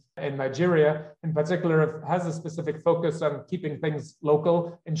in Nigeria, in particular, has a specific focus on keeping things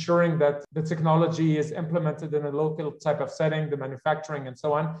local, ensuring that the technology is implemented in a local type of setting, the manufacturing and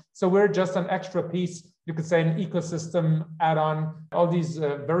so on. So we're just an extra piece, you could say an ecosystem add-on, all these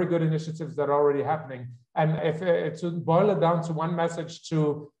very good initiatives that are already happening. And if to boil it down to one message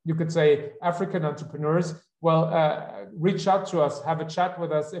to, you could say, African entrepreneurs, well, reach out to us, have a chat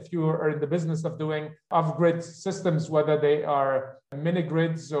with us if you are in the business of doing off-grid systems, whether they are mini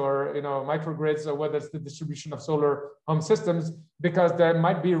grids or microgrids, or whether it's the distribution of solar home systems, because there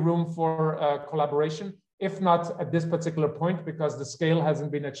might be room for collaboration. If not at this particular point, because the scale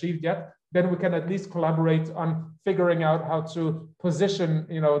hasn't been achieved yet, then we can at least collaborate on figuring out how to position,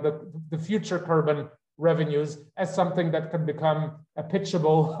 the future carbon revenues as something that can become a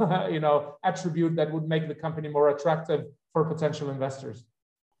pitchable, attribute that would make the company more attractive for potential investors.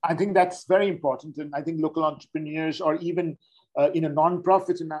 I think that's very important. And I think local entrepreneurs or even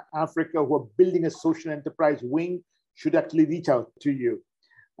nonprofits in Africa who are building a social enterprise wing should actually reach out to you.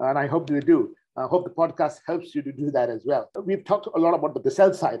 And I hope they do. I hope the podcast helps you to do that as well. We've talked a lot about the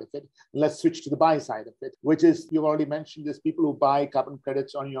sell side of it. Let's switch to the buy side of it, which is, you've already mentioned, there's people who buy carbon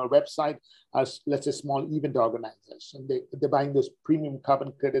credits on your website as, let's say, small event organizers. And they're buying those premium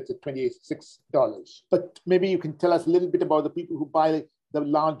carbon credits at $26. But maybe you can tell us a little bit about the people who buy the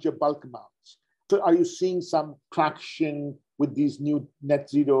larger bulk amounts. So are you seeing some traction with these new net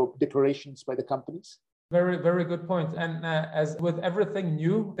zero declarations by the companies? Very, very good point. And as with everything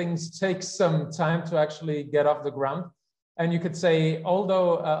new, things take some time to actually get off the ground. And you could say,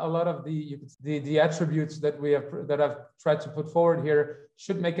 although a lot of the attributes that I've tried to put forward here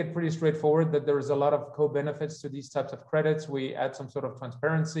should make it pretty straightforward, that there is a lot of co-benefits to these types of credits. We add some sort of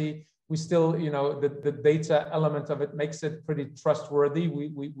transparency. We still, the data element of it makes it pretty trustworthy,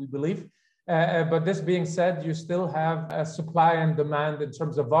 we believe. But this being said, you still have a supply and demand in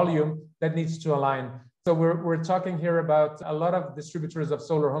terms of volume that needs to align. So we're talking here about a lot of distributors of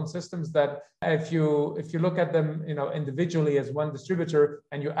solar home systems that if you look at them, individually as one distributor,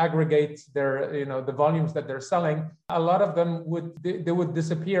 and you aggregate their, the volumes that they're selling, a lot of them would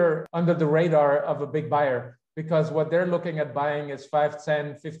disappear under the radar of a big buyer, because what they're looking at buying is 5,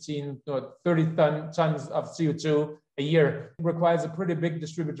 10, 15, 30 tons of CO2 a year. It requires a pretty big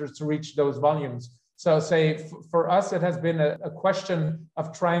distributors to reach those volumes. So say for us, it has been a question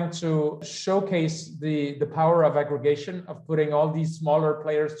of trying to showcase the power of aggregation, of putting all these smaller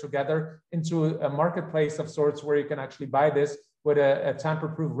players together into a marketplace of sorts where you can actually buy this with a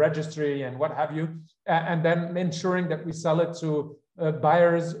tamper-proof registry and what have you, and then ensuring that we sell it to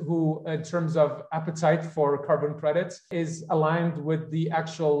buyers who, in terms of appetite for carbon credits, is aligned with the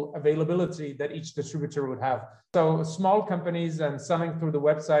actual availability that each distributor would have. So small companies and selling through the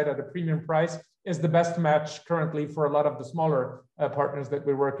website at a premium price is the best match currently for a lot of the smaller partners that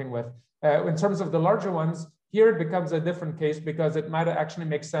we're working with. In terms of the larger ones, here it becomes a different case, because it might actually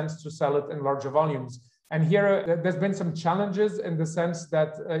make sense to sell it in larger volumes. And here there's been some challenges in the sense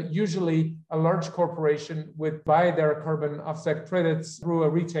that usually a large corporation would buy their carbon offset credits through a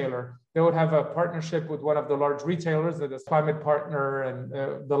retailer. They would have a partnership with one of the large retailers, that is Climate Partner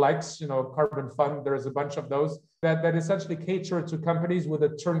and the likes, Carbon Fund. There's a bunch of those that essentially cater to companies with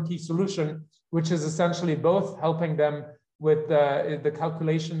a turnkey solution, which is essentially both helping them with the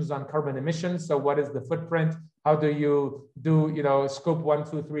calculations on carbon emissions. So what is the footprint? How do you do, scope 1,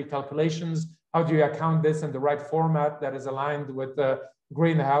 2, 3 calculations? How do you account this in the right format that is aligned with the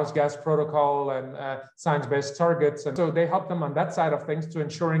greenhouse gas protocol and science-based targets? And so they help them on that side of things to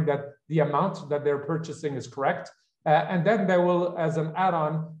ensuring that the amount that they're purchasing is correct. And then they will, as an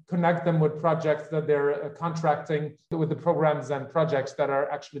add-on, connect them with projects that they're contracting with the programs and projects that are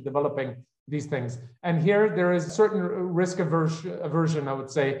actually developing these things. And here there is certain risk aversion, I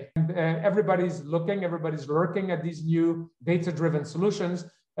would say. And, everybody's lurking at these new data-driven solutions.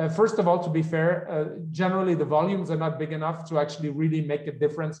 First of all, to be fair, generally the volumes are not big enough to actually really make a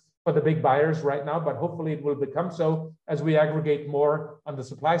difference for the big buyers right now, but hopefully it will become so as we aggregate more on the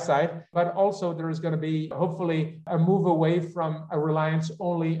supply side. But also there is going to be hopefully a move away from a reliance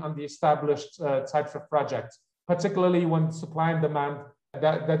only on the established types of projects, particularly when supply and demand,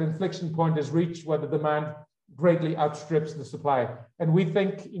 that inflection point is reached where the demand greatly outstrips the supply. And we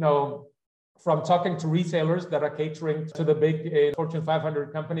think, from talking to retailers that are catering to the big Fortune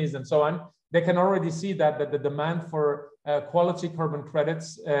 500 companies and so on, they can already see that the demand for quality carbon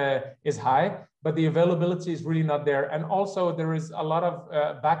credits is high, but the availability is really not there. And also there is a lot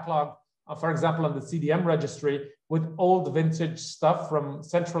of backlog, for example, on the CDM registry with old vintage stuff from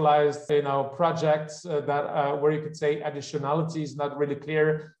centralized projects that where you could say additionality is not really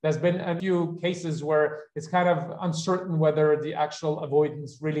clear. There's been a few cases where it's kind of uncertain whether the actual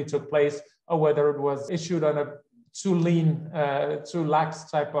avoidance really took place or whether it was issued on a too lean, too lax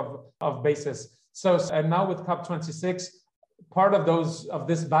type of basis. So, and now with COP26, part of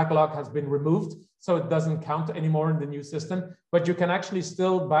this backlog has been removed, so it doesn't count anymore in the new system, but you can actually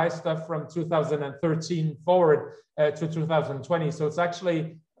still buy stuff from 2013 forward to 2020. So it's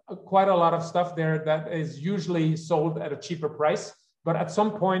actually quite a lot of stuff there that is usually sold at a cheaper price. But at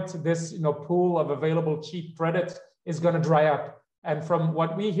some point, this pool of available cheap credits is going to dry up. And from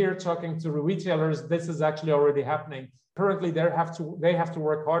what we hear talking to retailers, this is actually already happening. Currently, they have to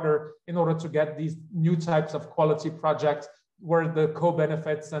work harder in order to get these new types of quality projects where the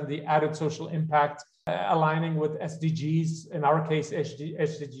co-benefits and the added social impact aligning with SDGs, in our case,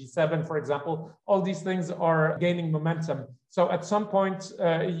 SDG 7, for example, all these things are gaining momentum. So at some point,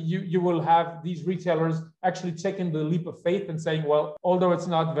 you will have these retailers actually taking the leap of faith and saying, well, although it's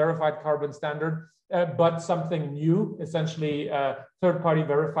not verified carbon standard, but something new, essentially third-party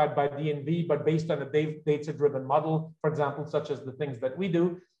verified by DNV, but based on a data-driven model, for example, such as the things that we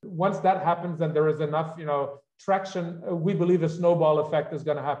do. Once that happens and there is enough, traction, we believe a snowball effect is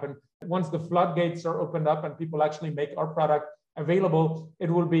going to happen. Once the floodgates are opened up and people actually make our product available, it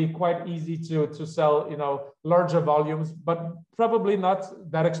will be quite easy to sell, larger volumes, but probably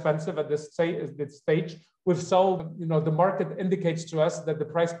not that expensive at this stage. We've sold, the market indicates to us that the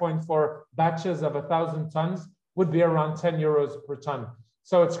price point for batches of 1,000 tons would be around 10 euros per ton.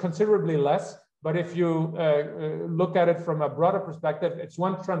 So it's considerably less. But if you look at it from a broader perspective, it's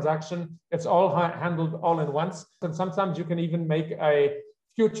one transaction. It's all handled all in once. And sometimes you can even make a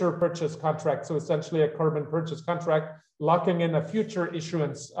future purchase contract. So essentially a carbon purchase contract, locking in a future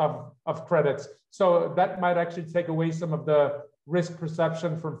issuance of credits. So that might actually take away some of the risk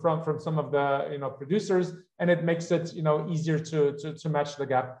perception from some of the producers, and it makes it easier to match the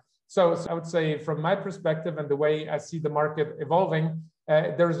gap. So I would say from my perspective and the way I see the market evolving,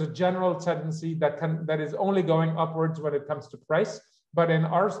 there's a general tendency that is only going upwards when it comes to price. But in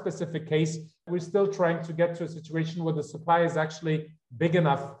our specific case, we're still trying to get to a situation where the supply is actually big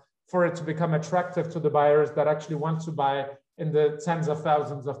enough for it to become attractive to the buyers that actually want to buy in the tens of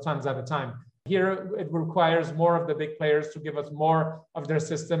thousands of tons at a time. Here, it requires more of the big players to give us more of their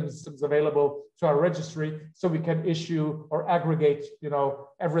systems available to our registry so we can issue or aggregate,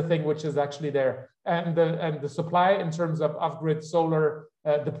 everything which is actually there. And the supply in terms of off-grid solar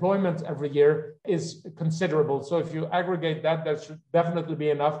deployment every year is considerable. So if you aggregate that, there should definitely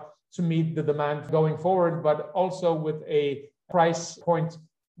be enough to meet the demand going forward, but also with a price point,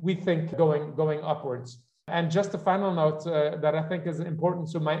 we think, going upwards. And just a final note that I think is important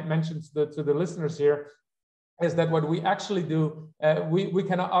to mention to the listeners here is that what we actually do, we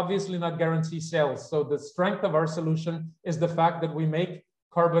can obviously not guarantee sales. So the strength of our solution is the fact that we make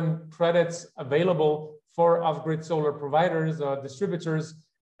carbon credits available for off-grid solar providers or distributors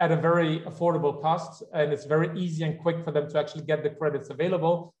at a very affordable cost. And it's very easy and quick for them to actually get the credits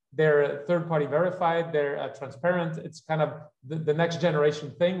available. They're third-party verified, they're transparent. It's kind of the next generation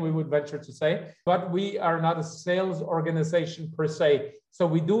thing, we would venture to say. But we are not a sales organization per se. So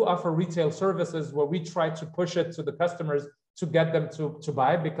we do offer retail services where we try to push it to the customers to get them to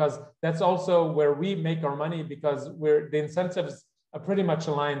buy, because that's also where we make our money, because the incentives pretty much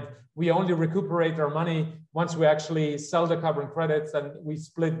aligned. We only recuperate our money once we actually sell the carbon credits and we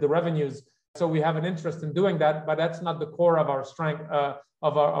split the revenues. So we have an interest in doing that, but that's not the core of our strength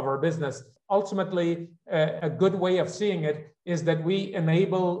of our business. Ultimately, a good way of seeing it is that we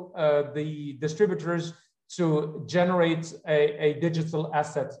enable the distributors to generate a digital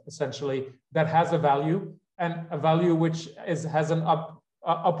asset, essentially, that has a value, and a value which has an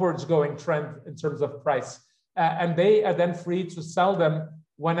upwards going trend in terms of price. And they are then free to sell them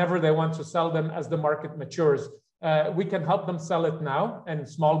whenever they want to sell them as the market matures. We can help them sell it now in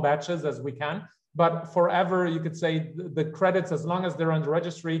small batches as we can, but forever, you could say the credits, as long as they're on the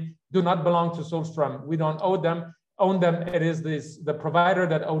registry, do not belong to Solstrom. We don't own them. It is the provider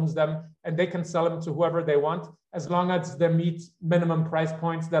that owns them, and they can sell them to whoever they want, as long as they meet minimum price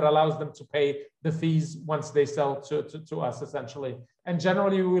points that allows them to pay the fees once they sell to us, essentially. And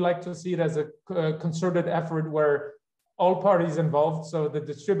generally, we like to see it as a concerted effort where all parties involved, so the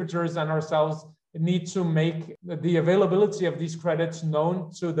distributors and ourselves, need to make the availability of these credits known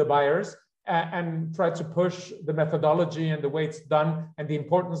to the buyers and try to push the methodology and the way it's done and the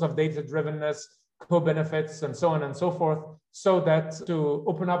importance of data-drivenness, co-benefits, and so on and so forth, so that to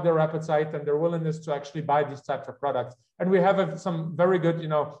open up their appetite and their willingness to actually buy these types of products. And we have some very good,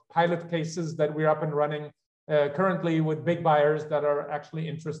 pilot cases that we're up and running currently with big buyers that are actually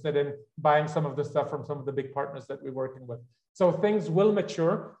interested in buying some of the stuff from some of the big partners that we're working with. So things will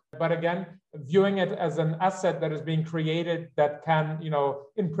mature, but again, viewing it as an asset that is being created that can,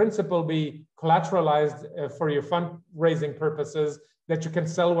 in principle, be collateralized for your fundraising purposes, that you can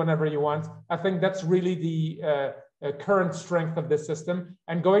sell whenever you want. I think that's really the current strength of this system.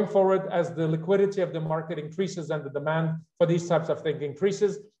 And going forward, as the liquidity of the market increases and the demand for these types of things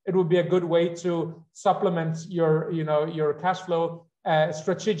increases, it would be a good way to supplement your cash flow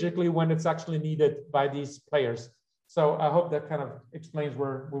strategically when it's actually needed by these players. So I hope that kind of explains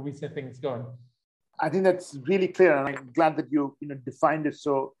where we see things going. I think that's really clear, and I'm glad that you defined it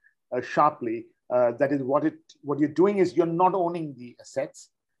so sharply. That is what you're doing is you're not owning the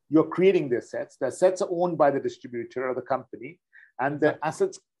assets, you're creating the assets. The assets are owned by the distributor or the company, and the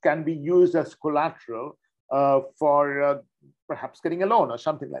assets can be used as collateral for perhaps getting a loan or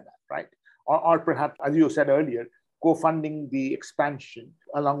something like that, right? Or perhaps, as you said earlier, co-funding the expansion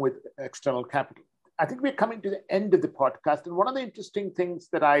along with external capital. I think we're coming to the end of the podcast. And one of the interesting things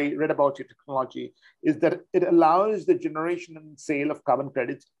that I read about your technology is that it allows the generation and sale of carbon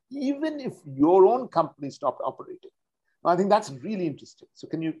credits, even if your own company stopped operating. I think that's really interesting. So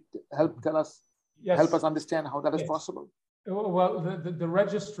can you help us understand how that is possible? Well, the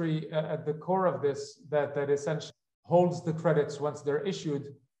registry at the core of this that essentially holds the credits once they're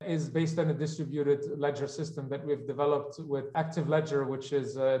issued is based on a distributed ledger system that we've developed with Active Ledger, which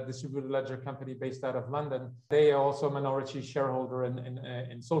is a distributed ledger company based out of London. They are also a minority shareholder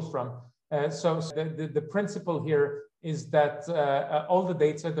in Solstrom. So the principle here is that all the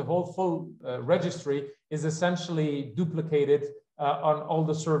data, the whole full registry is essentially duplicated on all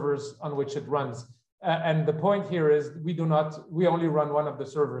the servers on which it runs. And the point here is we only run one of the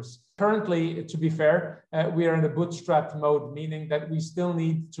servers. Currently, to be fair, we are in a bootstrapped mode, meaning that we still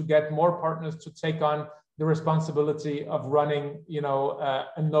need to get more partners to take on the responsibility of running,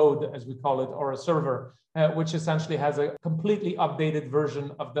 a node, as we call it, or a server, which essentially has a completely updated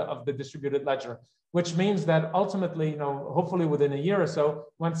version of the distributed ledger. Which means that ultimately, hopefully within a year or so,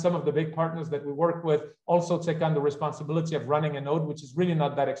 when some of the big partners that we work with also take on the responsibility of running a node, which is really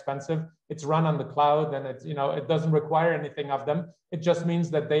not that expensive. It's run on the cloud, and it doesn't require anything of them. It just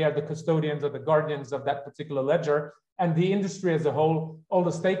means that they are the custodians or the guardians of that particular ledger. And the industry as a whole, all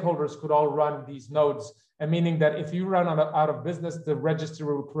the stakeholders could all run these nodes. And meaning that if you run out of business, the registry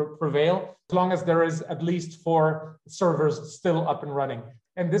will prevail, as long as there is at least 4 servers still up and running.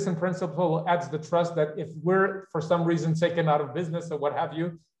 And this, in principle, adds the trust that if we're, for some reason, taken out of business or what have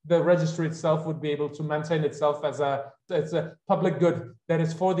you, the registry itself would be able to maintain itself as it's a public good that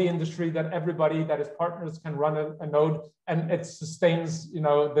is for the industry, that everybody that is partners can run a node, and it sustains,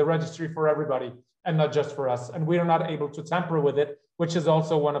 the registry for everybody and not just for us. And we are not able to tamper with it, which is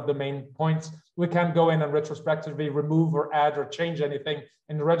also one of the main points. We can't go in and retrospectively remove or add or change anything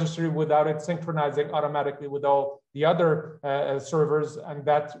in the registry without it synchronizing automatically with all the other servers, and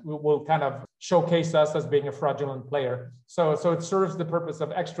that will kind of showcase us as being a fraudulent player. So it serves the purpose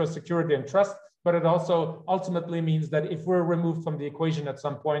of extra security and trust, but it also ultimately means that if we're removed from the equation at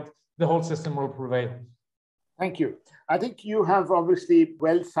some point, the whole system will prevail. Thank you. I think you have obviously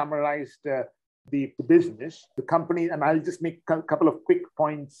well summarized the business, the company, and I'll just make a couple of quick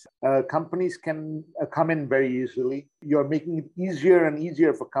points. Companies can come in very easily. You're making it easier and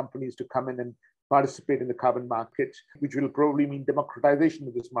easier for companies to come in and participate in the carbon market, which will probably mean democratization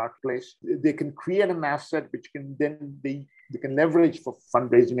of this marketplace. They can create an asset which can then they can leverage for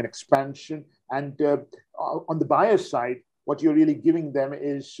fundraising and expansion. And on the buyer side, what you're really giving them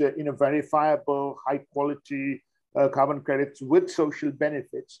is verifiable, high quality carbon credits with social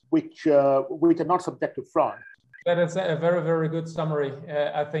benefits, which are not subject to fraud. That is a very, very good summary.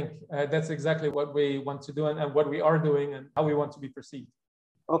 I think that's exactly what we want to do and what we are doing and how we want to be perceived.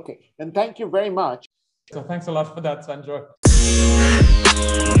 Okay, and thank you very much. So thanks a lot for that, Sanjoy.